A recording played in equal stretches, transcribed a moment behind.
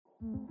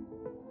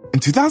In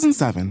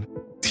 2007,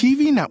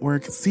 TV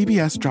network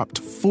CBS dropped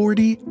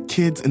 40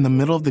 kids in the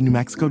middle of the New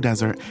Mexico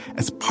desert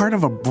as part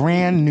of a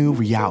brand new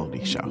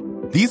reality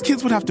show. These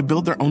kids would have to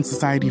build their own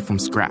society from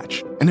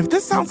scratch. And if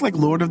this sounds like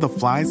Lord of the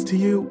Flies to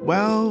you,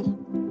 well,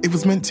 it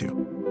was meant to.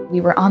 We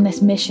were on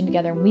this mission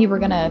together, and we were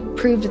going to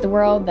prove to the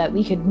world that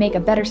we could make a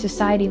better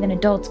society than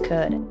adults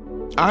could.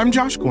 I'm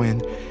Josh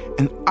Gwynn,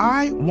 and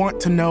I want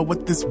to know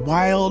what this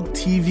wild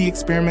TV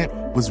experiment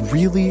was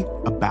really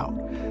about.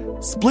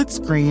 Split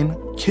Screen,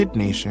 Kid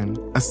Nation,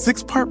 a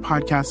 6-part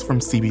podcast from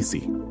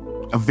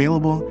CBC.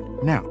 Available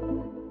now.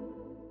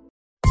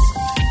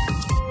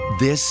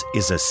 This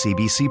is a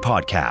CBC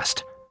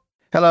podcast.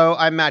 Hello,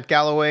 I'm Matt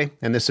Galloway,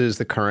 and this is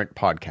The Current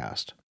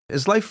Podcast.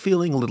 Is life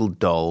feeling a little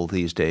dull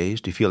these days?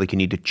 Do you feel like you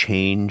need to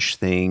change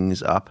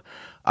things up?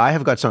 I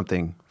have got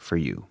something for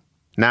you.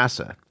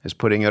 NASA is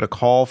putting out a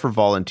call for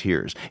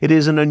volunteers. It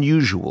is an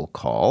unusual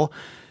call.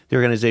 The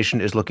organization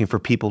is looking for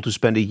people to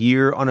spend a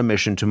year on a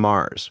mission to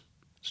Mars.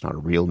 It's not a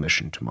real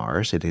mission to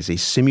Mars. It is a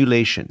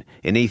simulation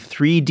in a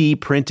 3D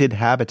printed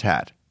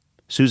habitat.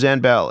 Suzanne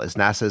Bell is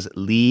NASA's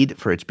lead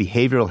for its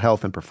Behavioral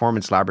Health and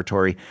Performance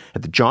Laboratory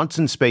at the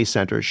Johnson Space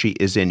Center. She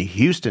is in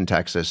Houston,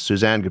 Texas.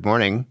 Suzanne, good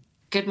morning.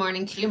 Good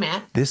morning to you,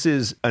 Matt. This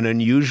is an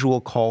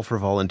unusual call for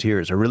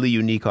volunteers, a really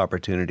unique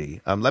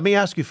opportunity. Let me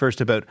ask you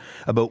first about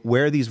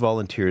where these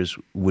volunteers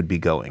would be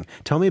going.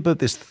 Tell me about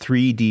this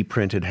 3D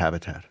printed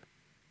habitat.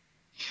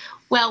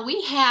 Well,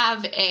 we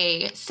have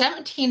a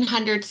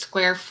 1,700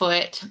 square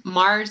foot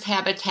Mars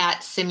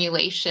habitat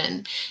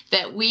simulation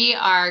that we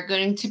are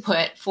going to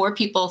put 4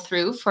 people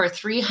through for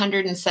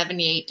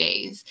 378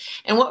 days.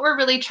 And what we're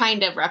really trying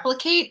to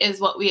replicate is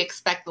what we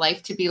expect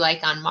life to be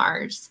like on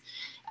Mars.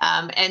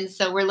 And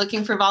so we're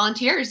looking for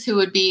volunteers who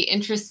would be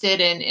interested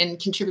in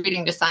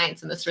contributing to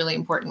science in this really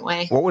important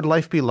way. What would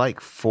life be like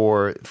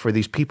for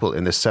these people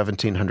in this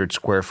 1,700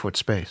 square foot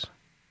space?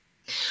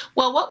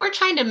 Well, what we're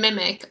trying to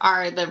mimic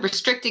are the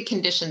restricted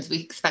conditions we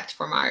expect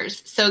for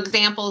Mars. So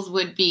examples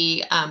would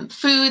be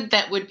food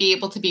that would be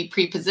able to be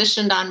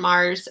pre-positioned on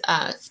Mars,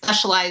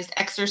 specialized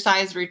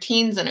exercise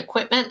routines and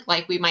equipment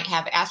like we might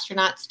have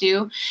astronauts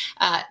do.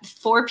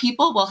 4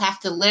 people will have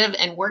to live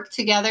and work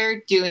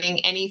together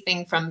doing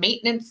anything from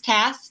maintenance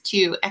tasks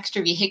to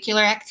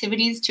extravehicular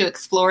activities to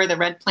explore the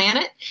red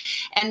planet.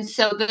 And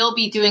so they'll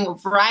be doing a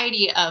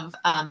variety of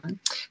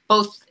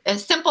both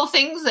simple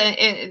things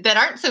that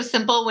aren't so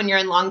simple when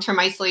you're in long-term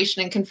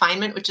isolation and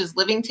confinement, which is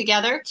living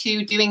together,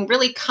 to doing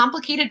really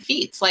complicated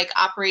feats like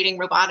operating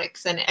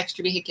robotics and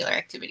extravehicular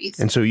activities.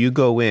 And so you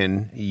go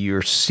in,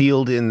 you're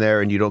sealed in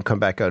there, and you don't come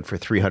back out for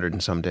 300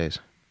 and some days.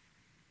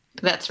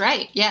 That's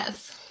right,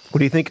 yes. What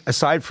do you think,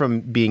 aside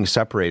from being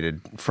separated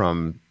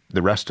from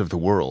the rest of the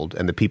world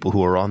and the people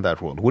who are on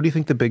that world, what do you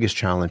think the biggest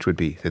challenge would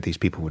be that these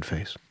people would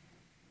face?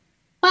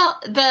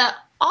 Well,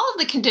 all of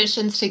the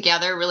conditions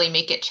together really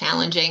make it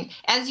challenging.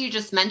 As you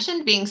just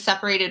mentioned, being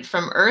separated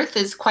from Earth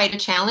is quite a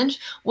challenge.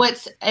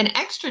 What's an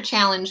extra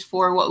challenge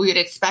for what we would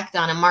expect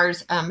on a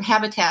Mars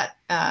habitat,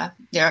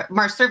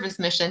 Mars surface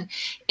mission,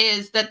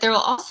 is that there will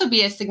also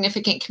be a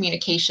significant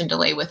communication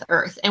delay with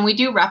Earth. And we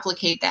do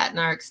replicate that in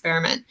our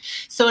experiment.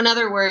 So in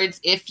other words,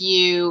 if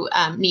you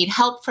need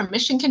help from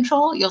mission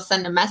control, you'll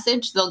send a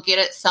message. They'll get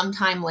it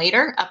sometime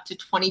later, up to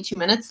 22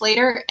 minutes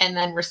later, and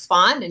then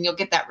respond. And you'll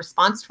get that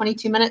response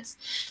 22 minutes.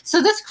 So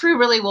this crew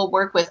really will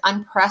work with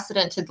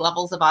unprecedented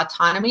levels of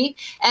autonomy.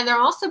 And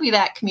there'll also be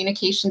that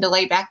communication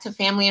delay back to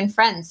family and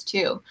friends,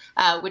 too,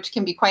 which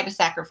can be quite a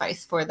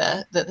sacrifice for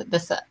the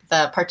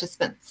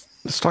participants.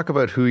 Let's talk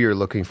about who you're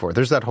looking for.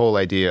 There's that whole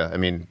idea. I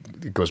mean,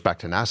 it goes back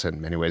to NASA in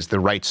many ways, the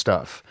right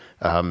stuff.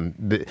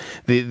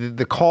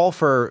 The call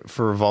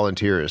for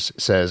volunteers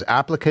says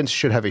applicants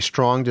should have a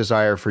strong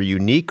desire for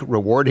unique,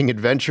 rewarding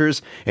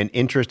adventures and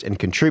interest in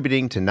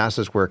contributing to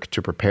NASA's work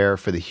to prepare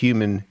for the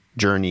human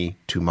journey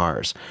to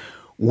Mars.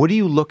 What are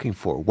you looking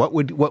for? What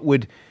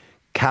would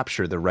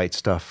capture the right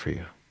stuff for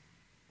you?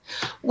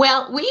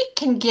 Well, we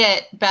can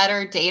get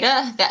better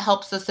data that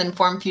helps us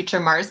inform future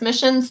Mars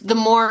missions, the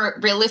more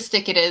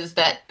realistic it is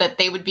that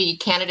they would be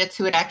candidates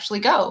who would actually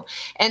go.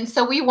 And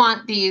so we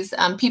want these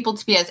people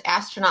to be as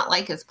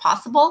astronaut-like as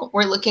possible.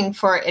 We're looking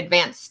for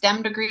advanced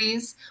STEM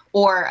degrees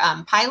or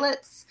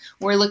pilots.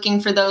 We're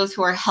looking for those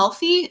who are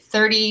healthy,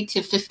 30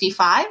 to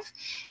 55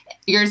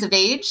 years of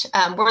age.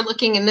 We're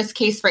looking in this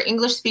case for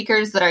English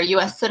speakers that are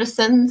U.S.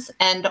 citizens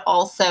and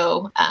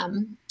also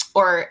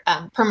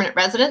permanent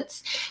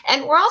residents.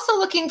 And we're also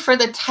looking for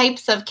the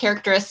types of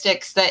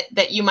characteristics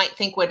that you might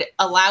think would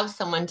allow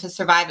someone to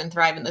survive and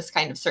thrive in this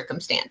kind of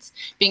circumstance.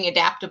 Being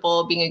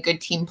adaptable, being a good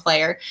team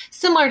player,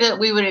 similar to what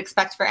we would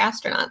expect for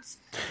astronauts.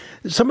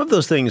 Some of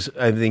those things,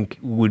 I think,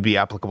 would be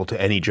applicable to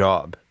any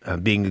job.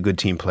 Being a good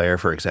team player,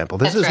 for example.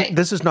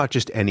 This is not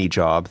just any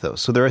job, though.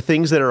 So there are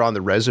things that are on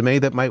the resume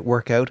that might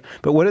work out.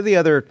 But what are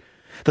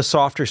the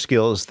softer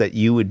skills that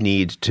you would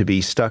need to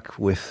be stuck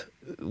with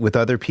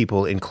other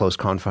people in close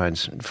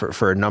confines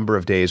for a number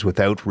of days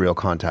without real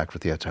contact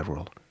with the outside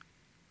world?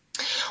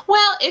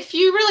 Well, if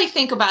you really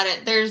think about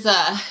it, there's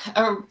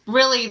a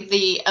really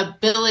the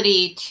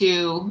ability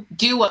to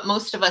do what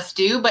most of us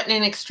do, but in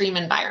an extreme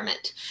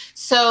environment.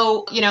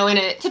 So, in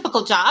a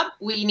typical job,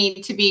 we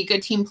need to be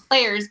good team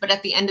players, but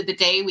at the end of the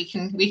day, we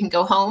can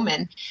go home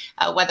and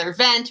whether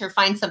vent or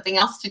find something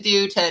else to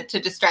do to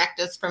distract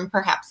us from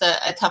perhaps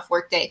a tough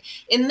work day.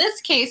 In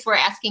this case, we're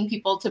asking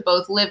people to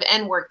both live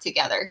and work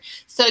together.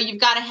 So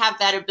you've got to have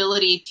that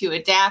ability to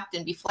adapt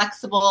and be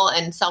flexible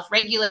and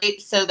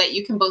self-regulate so that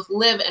you can both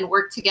live and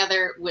work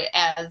together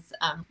as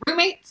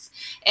roommates,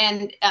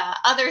 and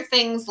other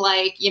things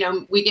like,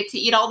 we get to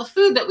eat all the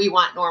food that we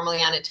want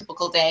normally on a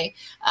typical day,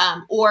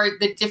 or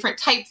the different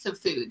types of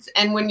foods.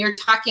 And when you're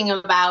talking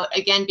about,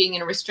 again, being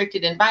in a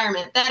restricted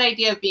environment, that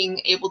idea of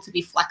being able to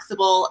be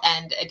flexible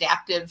and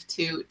adaptive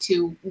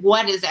to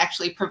what is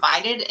actually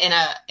provided in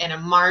a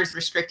Mars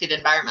restricted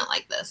environment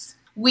like this.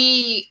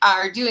 We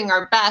are doing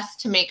our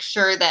best to make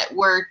sure that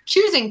we're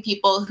choosing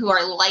people who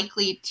are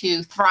likely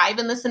to thrive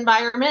in this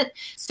environment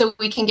so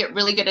we can get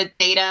really good at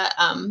data,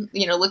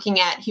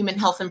 looking at human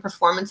health and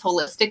performance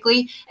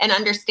holistically, and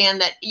understand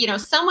that,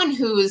 someone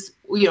who's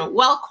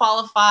well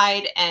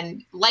qualified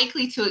and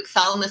likely to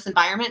excel in this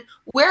environment,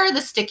 where are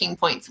the sticking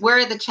points? Where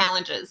are the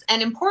challenges?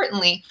 And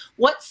importantly,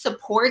 what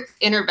supports,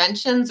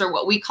 interventions, or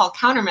what we call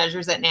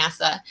countermeasures at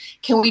NASA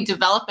can we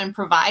develop and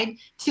provide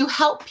to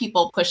help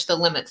people push the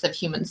limits of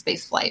human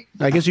spaceflight?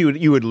 I guess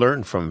you would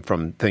learn from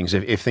things.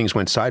 If things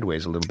went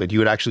sideways a little bit, you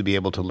would actually be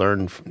able to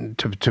learn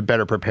to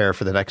better prepare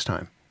for the next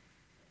time.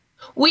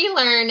 We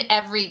learn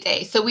every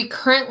day. So we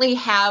currently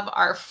have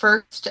our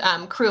first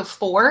crew of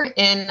 4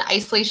 in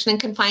isolation and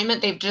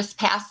confinement. They've just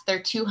passed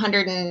their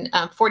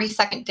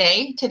 242nd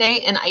day today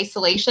in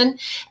isolation.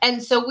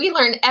 And so we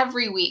learn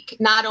every week,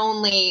 not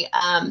only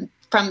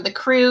from the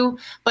crew,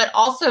 but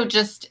also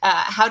just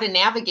how to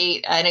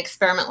navigate an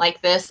experiment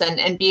like this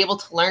and be able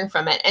to learn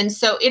from it. And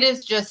so it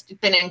has just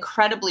been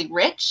incredibly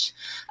rich,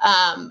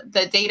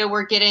 the data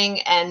we're getting,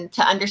 and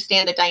to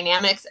understand the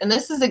dynamics. And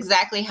this is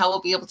exactly how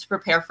we'll be able to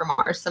prepare for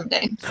Mars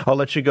someday. I'll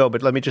let you go,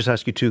 but let me just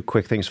ask you 2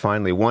 quick things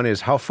finally. One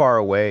is, how far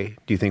away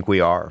do you think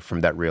we are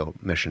from that real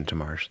mission to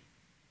Mars?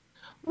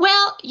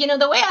 Well,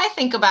 the way I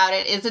think about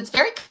it is it's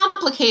very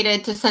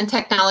complicated to send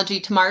technology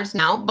to Mars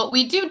now, but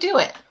we do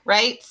it,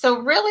 right? So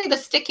really the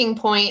sticking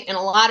point in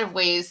a lot of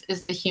ways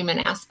is the human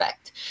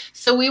aspect.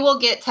 So we will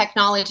get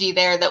technology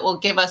there that will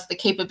give us the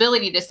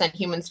capability to send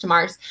humans to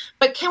Mars,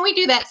 but can we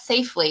do that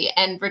safely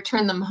and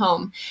return them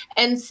home?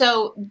 And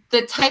so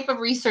the type of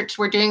research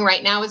we're doing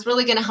right now is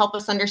really going to help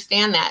us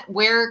understand that.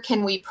 Where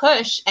can we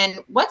push and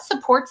what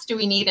supports do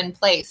we need in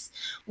place?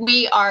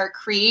 We are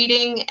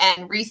creating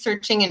and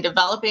researching and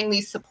developing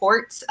these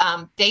supports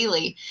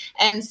daily.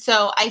 And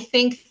so I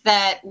think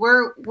that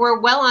we're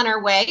well on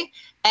our way.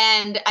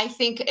 And I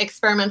think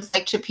experiments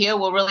like CHAPEA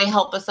will really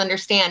help us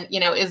understand,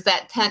 is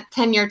that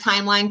 10-year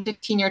timeline,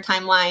 15-year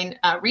timeline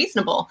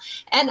reasonable?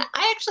 And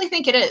I actually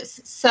think it is.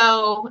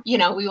 So,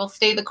 we will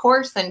stay the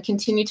course and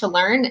continue to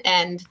learn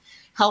and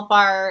help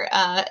our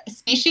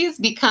species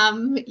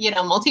become,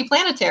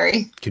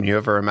 multiplanetary. Can you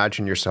ever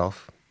imagine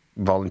yourself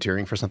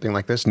volunteering for something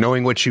like this?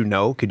 Knowing what you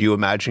know, could you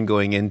imagine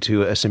going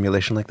into a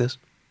simulation like this?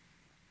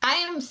 I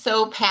am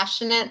so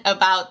passionate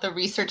about the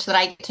research that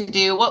I get to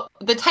do.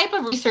 The type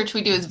of research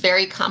we do is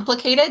very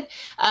complicated.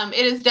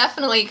 It is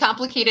definitely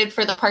complicated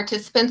for the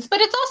participants,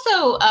 but it's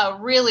also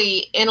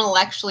really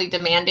intellectually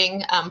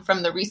demanding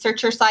from the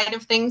researcher side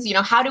of things.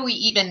 How do we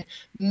even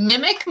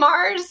mimic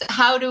Mars?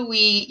 How do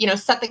we,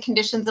 set the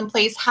conditions in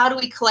place? How do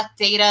we collect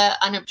data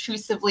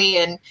unobtrusively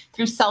and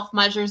through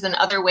self-measures and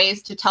other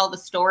ways to tell the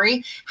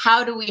story?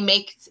 How do we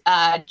make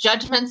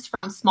judgments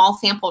from small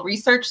sample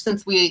research,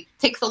 since it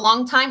takes a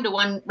long time to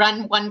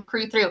run one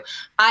crew through?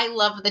 I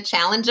love the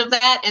challenge of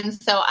that. And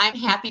so I'm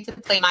happy to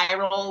play my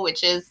role,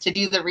 which is to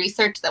do the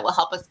research that will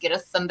help us get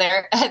us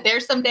there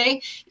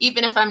someday,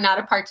 even if I'm not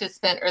a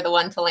participant or the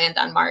one to land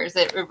on Mars.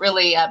 It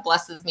really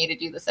blesses me to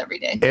do this every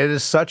day. It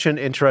is such an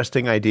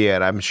interesting idea,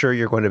 and I'm sure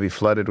you're going to be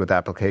flooded with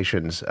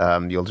applications.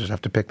 You'll just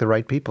have to pick the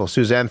right people.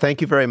 Suzanne,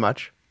 thank you very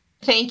much.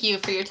 Thank you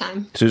for your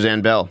time.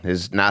 Suzanne Bell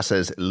is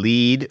NASA's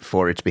lead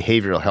for its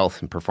Behavioral Health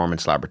and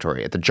Performance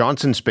Laboratory at the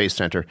Johnson Space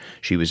Center.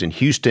 She was in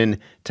Houston,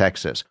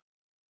 Texas.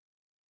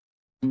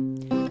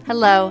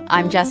 Hello,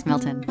 I'm Jess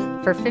Milton.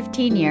 For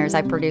 15 years,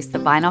 I produced The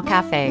Vinyl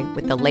Cafe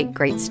with the late,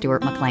 great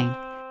Stuart McLean.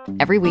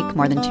 Every week,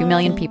 more than 2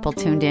 million people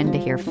tuned in to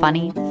hear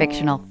funny,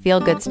 fictional,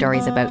 feel-good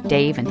stories about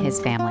Dave and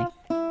his family.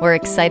 We're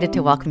excited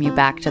to welcome you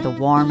back to the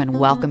warm and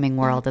welcoming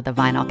world of The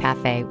Vinyl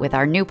Cafe with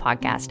our new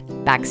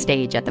podcast,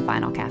 Backstage at The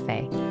Vinyl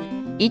Cafe.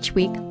 Each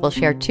week, we'll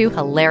share 2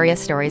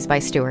 hilarious stories by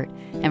Stuart,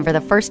 and for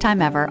the first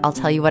time ever, I'll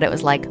tell you what it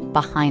was like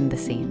behind the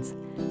scenes.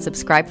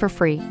 Subscribe for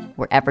free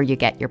wherever you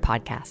get your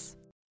podcasts.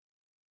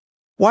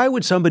 Why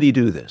would somebody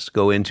do this,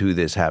 go into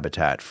this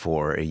habitat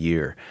for a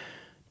year?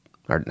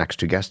 Our next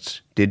 2 guests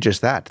did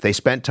just that. They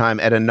spent time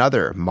at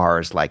another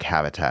Mars-like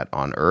habitat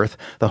on Earth,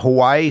 the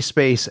Hawaii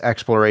Space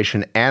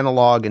Exploration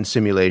Analog and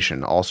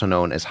Simulation, also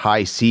known as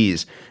High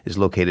Seas, is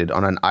located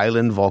on an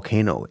island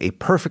volcano, a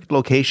perfect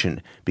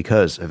location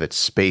because of its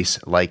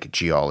space-like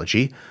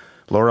geology.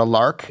 Laura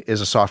Lark is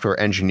a software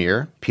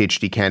engineer,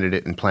 PhD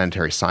candidate in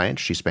planetary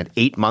science. She spent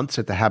 8 months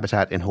at the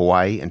habitat in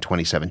Hawaii in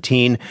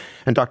 2017.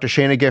 And Dr.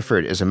 Shayna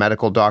Gifford is a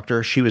medical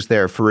doctor. She was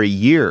there for a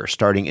year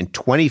starting in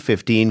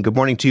 2015. Good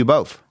morning to you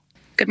both.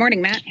 Good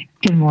morning, Matt.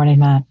 Good morning,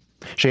 Matt.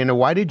 Shayna,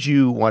 why did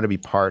you want to be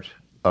part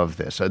of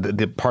this,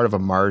 the part of a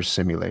Mars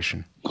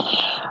simulation?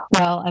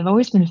 Well, I've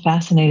always been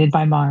fascinated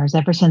by Mars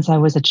ever since I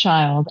was a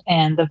child,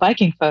 and the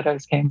Viking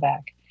photos came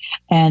back.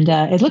 And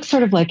it looks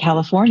sort of like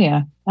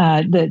California,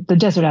 the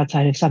desert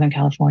outside of Southern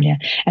California.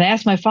 And I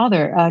asked my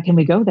father, can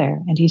we go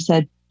there? And he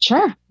said,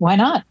 sure, why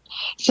not?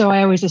 So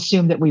I always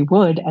assumed that we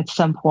would at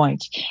some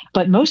point.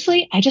 But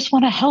mostly, I just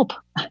want to help.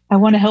 I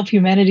want to help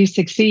humanity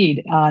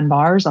succeed on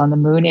Mars, on the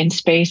moon, in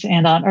space,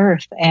 and on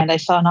Earth. And I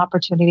saw an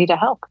opportunity to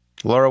help.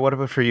 Laura, what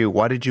about for you?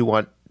 Why did you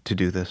want to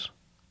do this?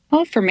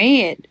 Well, for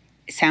me, it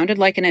sounded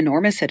like an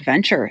enormous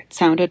adventure. It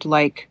sounded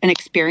like an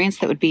experience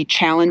that would be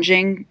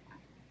challenging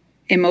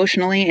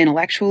emotionally,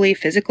 intellectually,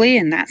 physically,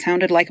 and that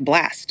sounded like a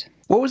blast.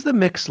 What was the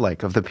mix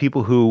like of the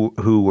people who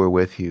were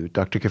with you?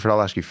 Dr. Gifford,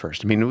 I'll ask you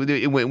first. I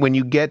mean, when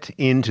you get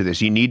into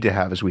this, you need to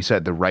have, as we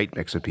said, the right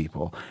mix of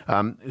people.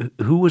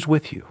 Who was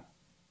with you?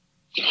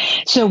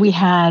 So we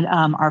had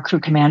our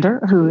crew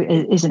commander, who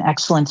is an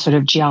excellent sort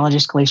of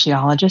geologist,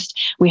 glaciologist.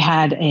 We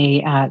had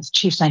a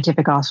chief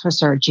scientific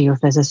officer,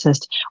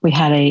 geophysicist. We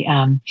had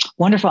a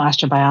wonderful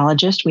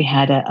astrobiologist. We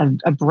had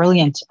a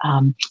brilliant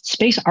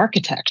space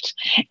architect.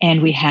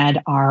 And we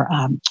had our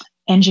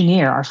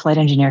engineer, our flight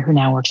engineer, who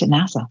now works at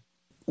NASA.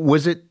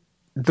 Was it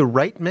the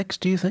right mix,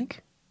 do you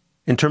think?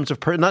 In terms of,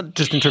 not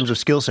just in terms of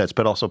skill sets,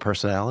 but also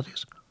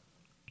personalities?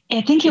 I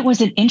think it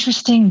was an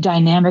interesting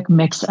dynamic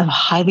mix of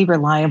highly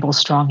reliable,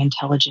 strong,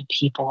 intelligent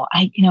people.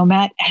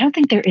 Matt, I don't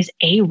think there is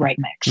a right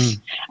mix.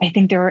 I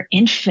think there are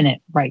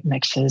infinite right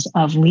mixes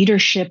of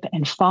leadership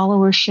and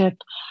followership,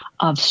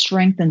 of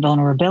strength and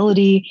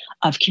vulnerability,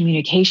 of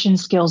communication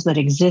skills that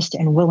exist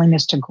and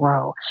willingness to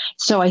grow.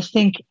 So I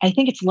think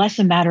it's less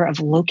a matter of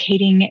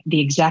locating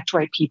the exact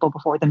right people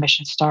before the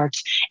mission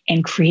starts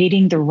and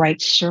creating the right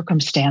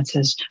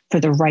circumstances for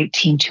the right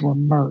team to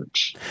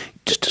emerge.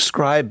 Just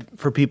describe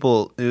for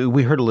people,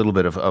 we heard a little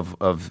bit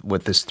of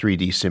what this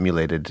 3D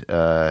simulated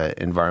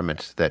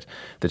environment that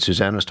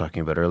Suzanne was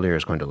talking about earlier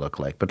is going to look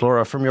like. But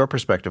Laura, from your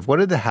perspective, what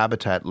did the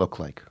habitat look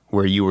like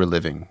where you were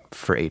living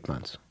for 8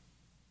 months?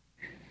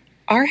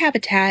 Our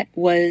habitat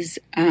was,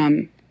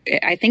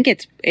 I think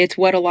it's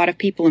what a lot of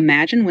people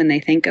imagine when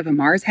they think of a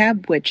Mars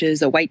hab, which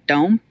is a white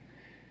dome.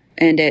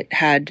 And it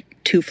had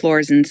 2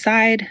 floors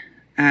inside,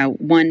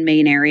 one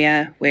main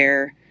area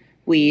where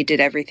we did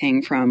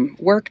everything from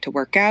work to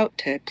work out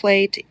to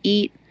play to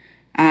eat,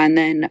 and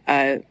then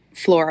a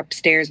floor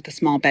upstairs with a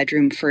small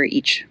bedroom for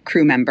each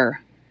crew member,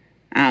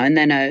 and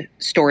then a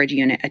storage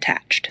unit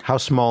attached. How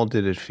small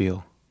did it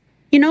feel?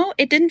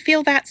 It didn't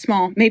feel that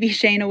small. Maybe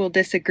Shayna will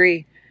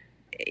disagree.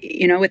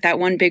 With that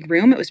one big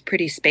room, it was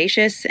pretty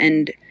spacious,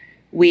 and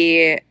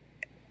we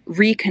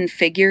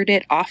reconfigured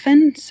it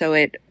often, so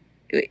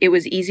it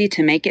was easy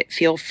to make it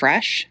feel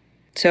fresh.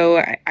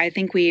 So I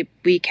think we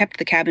kept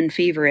the cabin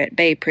fever at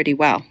bay pretty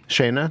well.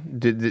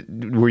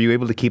 Shayna, were you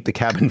able to keep the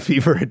cabin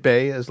fever at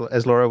bay, as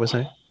Laura was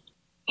saying?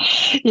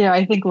 Yeah,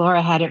 I think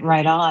Laura had it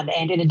right on.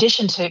 And in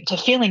addition to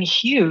feeling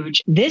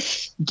huge,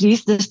 this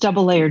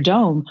double layer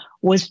dome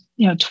was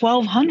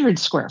 1,200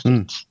 square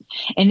feet.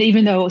 And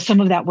even though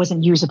some of that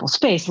wasn't usable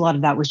space, a lot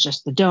of that was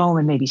just the dome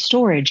and maybe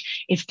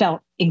storage, it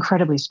felt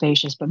incredibly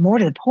spacious. But more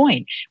to the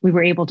point, we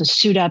were able to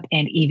suit up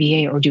and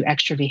EVA or do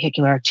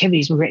extravehicular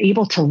activities. We were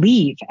able to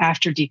leave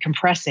after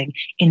decompressing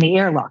in the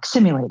airlock,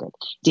 simulated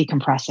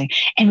decompressing.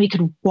 And we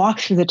could walk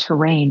through the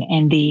terrain,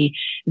 and the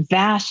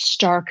vast,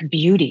 stark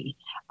beauty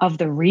of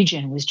the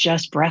region was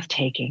just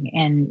breathtaking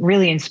and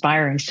really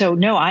inspiring. So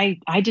no, I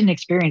didn't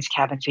experience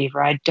cabin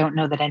fever. I don't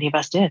know that any of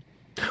us did.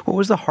 What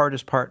was the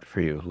hardest part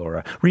for you,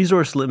 Laura?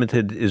 Resource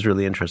limited is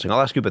really interesting.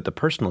 I'll ask you about the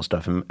personal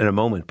stuff in a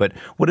moment, but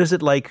what is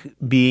it like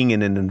being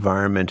in an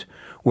environment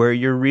where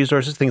your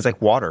resources, things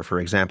like water, for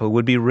example,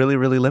 would be really,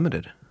 really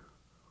limited?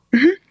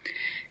 Mm-hmm.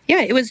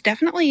 Yeah, it was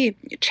definitely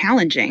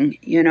challenging,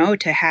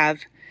 to have,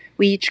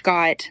 we each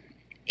got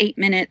 8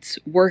 minutes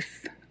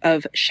worth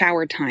of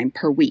shower time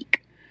per week.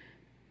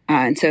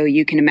 And so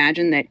you can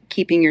imagine that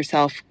keeping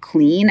yourself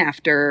clean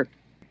after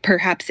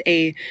perhaps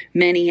a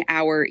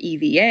many-hour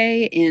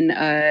EVA in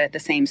the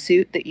same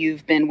suit that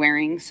you've been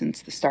wearing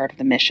since the start of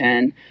the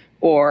mission,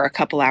 or a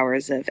couple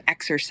hours of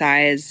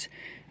exercise,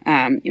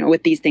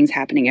 with these things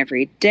happening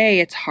every day,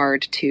 it's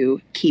hard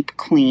to keep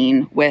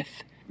clean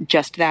with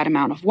just that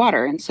amount of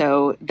water. And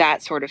so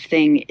that sort of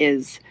thing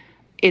it's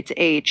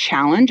a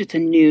challenge. It's a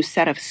new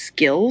set of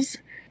skills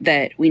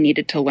that we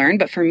needed to learn.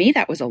 But for me,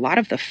 that was a lot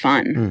of the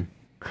fun.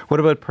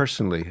 What about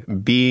personally?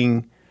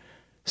 Being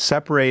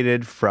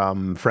separated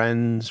from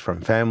friends,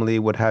 from family,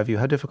 what have you?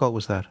 How difficult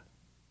was that?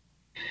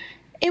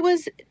 It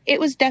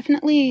was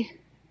definitely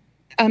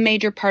a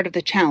major part of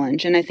the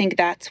challenge. And I think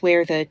that's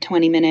where the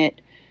 20-minute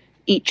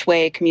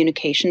each-way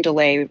communication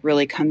delay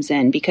really comes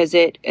in, because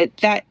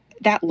that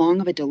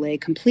long of a delay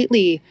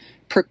completely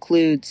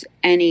precludes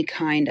any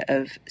kind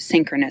of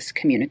synchronous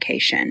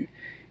communication.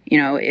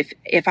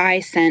 if I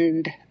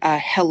send a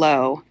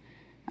hello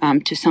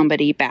to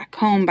somebody back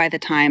home, by the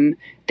time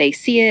they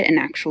see it and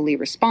actually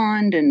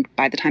respond, and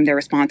by the time their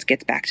response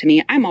gets back to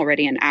me, I'm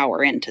already an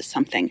hour into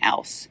something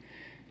else.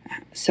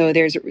 So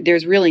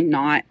there's really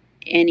not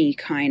any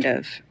kind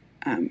of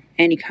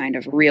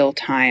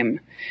real-time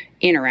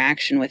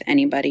interaction with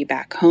anybody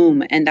back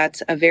home, and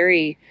that's a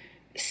very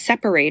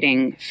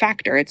separating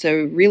factor. It's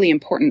a really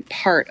important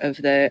part of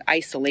the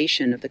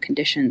isolation of the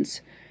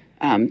conditions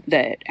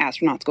that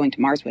astronauts going to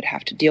Mars would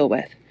have to deal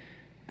with.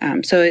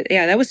 So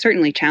that was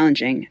certainly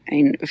challenging. I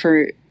mean,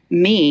 for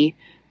me,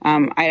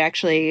 I'd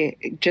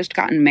actually just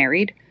gotten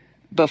married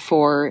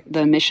before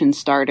the mission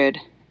started,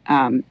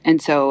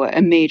 and so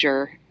a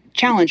major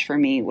challenge for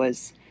me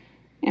was,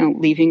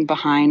 leaving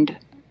behind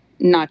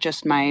not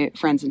just my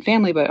friends and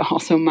family, but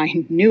also my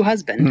new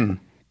husband.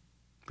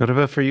 What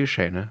about for you,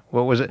 Shayna?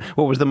 What was it?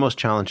 What was the most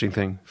challenging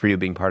thing for you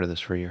being part of this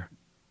for a year?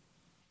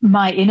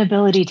 My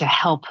inability to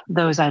help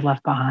those I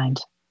left behind.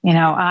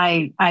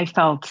 I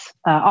felt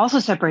also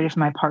separated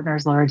from my partner,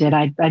 as Laura did.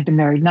 I'd been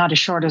married not as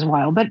short as a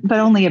while, but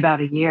only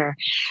about a year.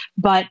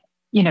 But,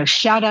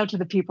 shout out to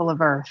the people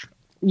of Earth.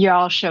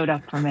 Y'all showed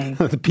up for me.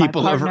 The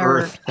people of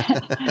Earth.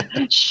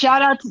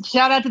 shout out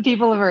to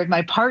people of Earth.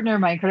 My partner,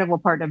 my incredible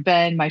partner,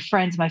 Ben, my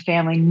friends, my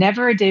family.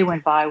 Never a day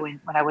went by when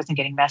I wasn't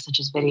getting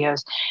messages,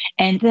 videos.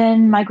 And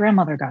then my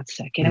grandmother got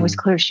sick, and it was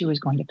clear she was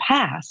going to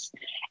pass,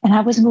 and I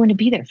wasn't going to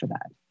be there for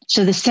that.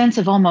 So the sense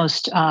of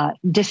almost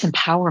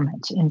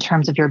disempowerment in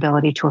terms of your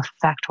ability to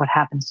affect what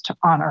happens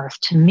on Earth,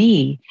 to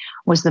me,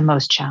 was the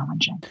most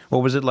challenging.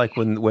 What was it like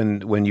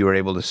when you were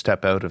able to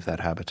step out of that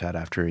habitat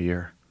after a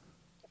year?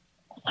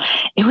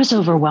 It was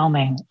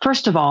overwhelming.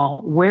 First of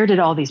all, where did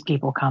all these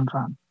people come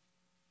from?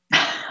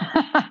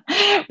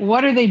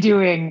 What are they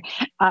doing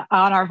on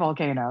our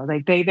volcano?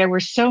 There were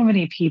so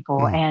many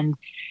people, and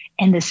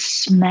the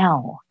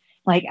smell.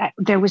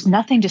 There was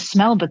nothing to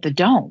smell but the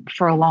dome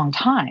for a long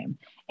time.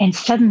 And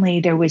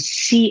suddenly there was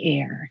sea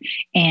air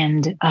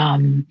and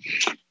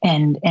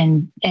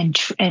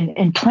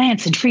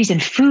plants and trees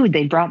and food.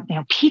 They brought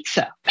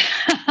pizza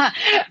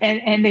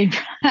and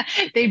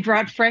they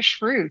brought fresh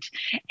fruit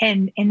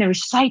and there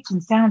was sights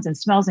and sounds and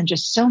smells and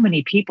just so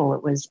many people.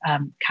 It was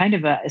kind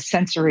of a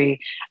sensory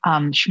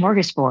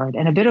smorgasbord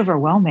and a bit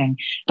overwhelming.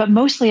 But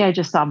mostly I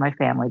just saw my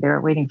family. They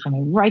were waiting for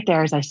me right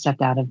there as I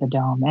stepped out of the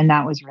dome, and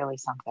that was really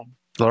something.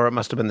 Laura, it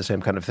must have been the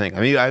same kind of thing.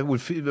 I mean, I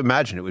would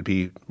imagine it would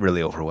be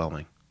really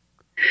overwhelming.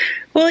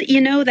 Well,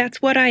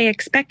 that's what I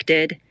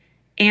expected,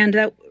 and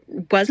that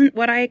wasn't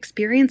what I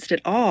experienced at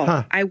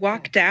all. I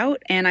walked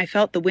out, and I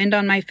felt the wind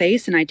on my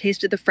face, and I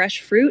tasted the fresh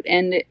fruit,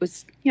 and it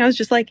was, I was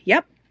just like,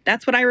 yep,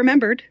 that's what I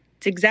remembered.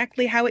 It's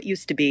exactly how it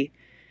used to be.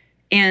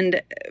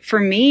 And for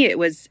me, it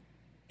was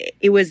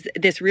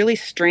this really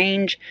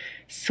strange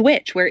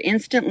switch where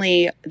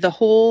instantly the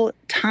whole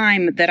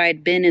time that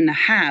I'd been in the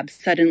hab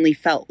suddenly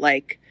felt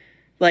like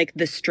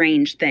the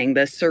strange thing,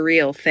 the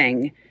surreal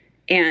thing.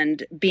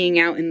 And being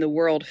out in the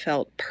world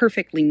felt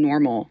perfectly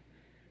normal.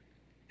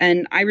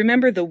 And I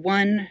remember the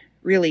one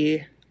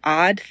really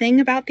odd thing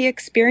about the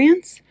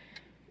experience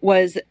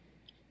was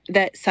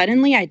that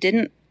suddenly I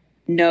didn't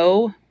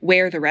know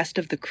where the rest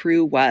of the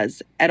crew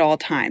was at all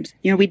times.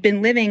 We'd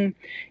been living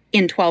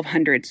in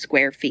 1,200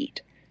 square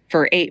feet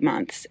for 8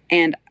 months.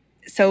 And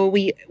so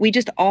we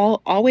just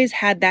always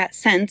had that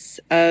sense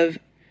of,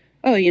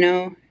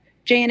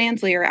 Jay and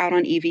Ansley are out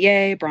on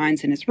EVA,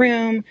 Brian's in his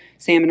room,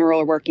 Sam and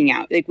Earl are working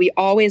out. We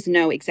always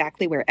know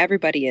exactly where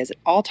everybody is at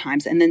all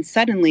times. And then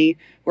suddenly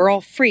we're all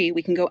free.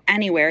 We can go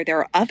anywhere. There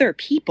are other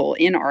people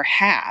in our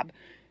hab,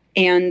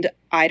 and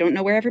I don't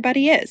know where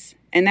everybody is.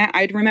 And that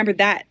I'd remember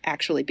that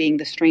actually being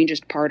the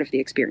strangest part of the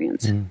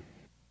experience.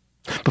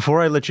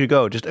 Before I let you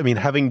go,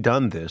 having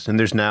done this, and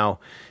there's now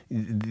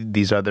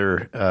these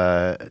other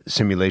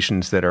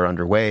simulations that are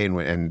underway,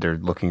 and they're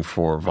looking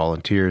for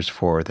volunteers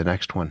for the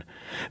next one.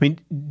 I mean,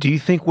 do you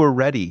think we're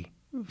ready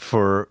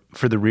for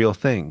the real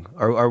thing?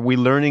 Are we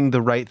learning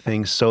the right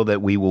things so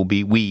that we will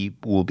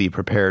be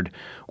prepared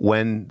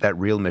when that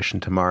real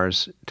mission to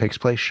Mars takes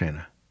place,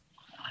 Shayna?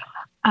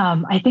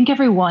 I think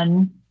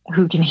everyone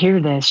who can hear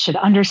this should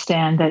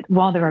understand that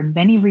while there are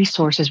many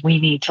resources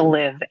we need to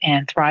live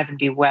and thrive and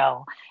be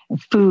well,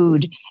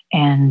 food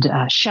and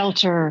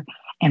shelter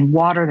and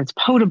water that's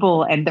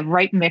potable and the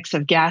right mix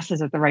of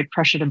gases at the right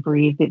pressure to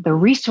breathe, the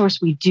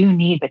resource we do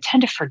need but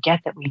tend to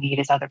forget that we need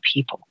is other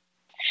people.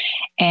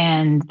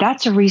 And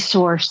that's a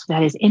resource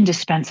that is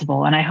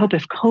indispensable. And I hope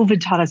if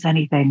COVID taught us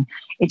anything,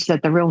 it's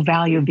that the real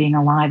value of being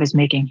alive is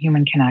making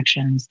human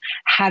connections,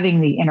 having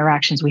the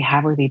interactions we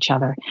have with each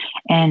other.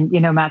 And,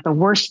 Matt, the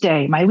worst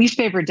day, my least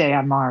favorite day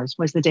on Mars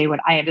was the day when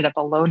I ended up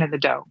alone in the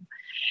dome.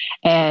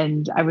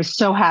 And I was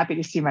so happy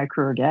to see my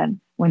crew again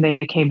when they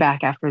came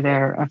back after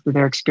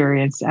their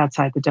experience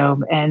outside the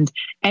dome. And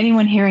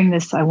anyone hearing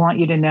this, I want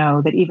you to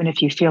know that even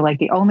if you feel like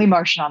the only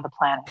Martian on the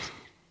planet,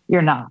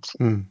 you're not.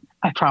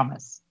 I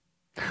promise.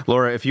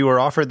 Laura, if you were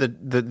offered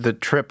the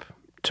trip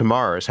to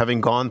Mars, having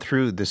gone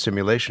through this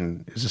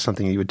simulation, is this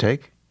something you would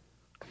take?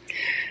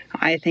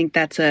 I think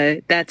that's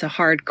a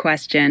hard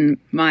question.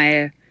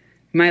 My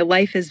my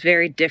life is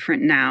very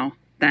different now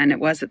than it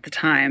was at the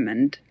time.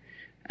 And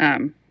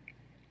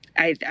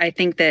I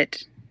think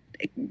that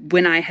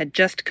when I had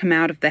just come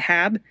out of the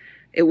HAB,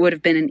 it would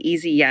have been an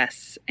easy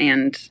yes.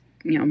 And,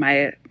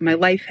 my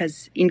life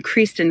has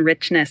increased in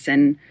richness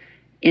in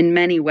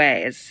many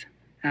ways.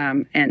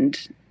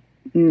 And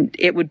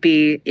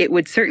it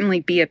would certainly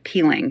be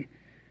appealing,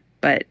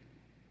 but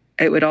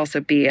it would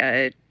also be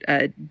a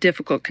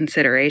difficult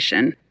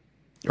consideration.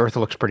 Earth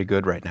looks pretty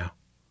good right now.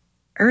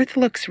 Earth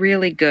looks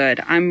really good.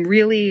 I'm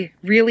really,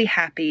 really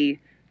happy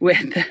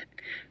with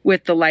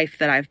the life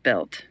that I've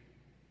built.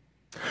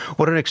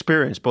 What an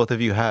experience both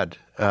of you had.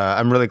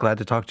 I'm really glad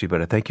to talk to you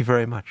about it. Thank you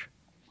very much.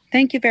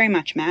 Thank you very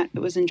much, Matt.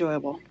 It was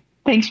enjoyable.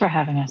 Thanks for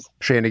having us.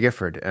 Shayna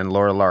Gifford and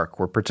Laura Lark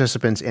were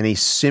participants in a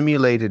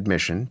simulated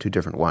mission, 2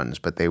 different ones,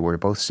 but they were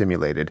both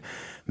simulated,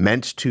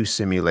 meant to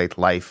simulate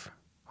life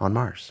on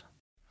Mars.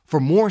 For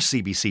more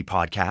CBC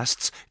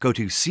podcasts, go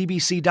to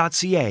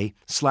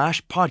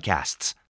cbc.ca/podcasts.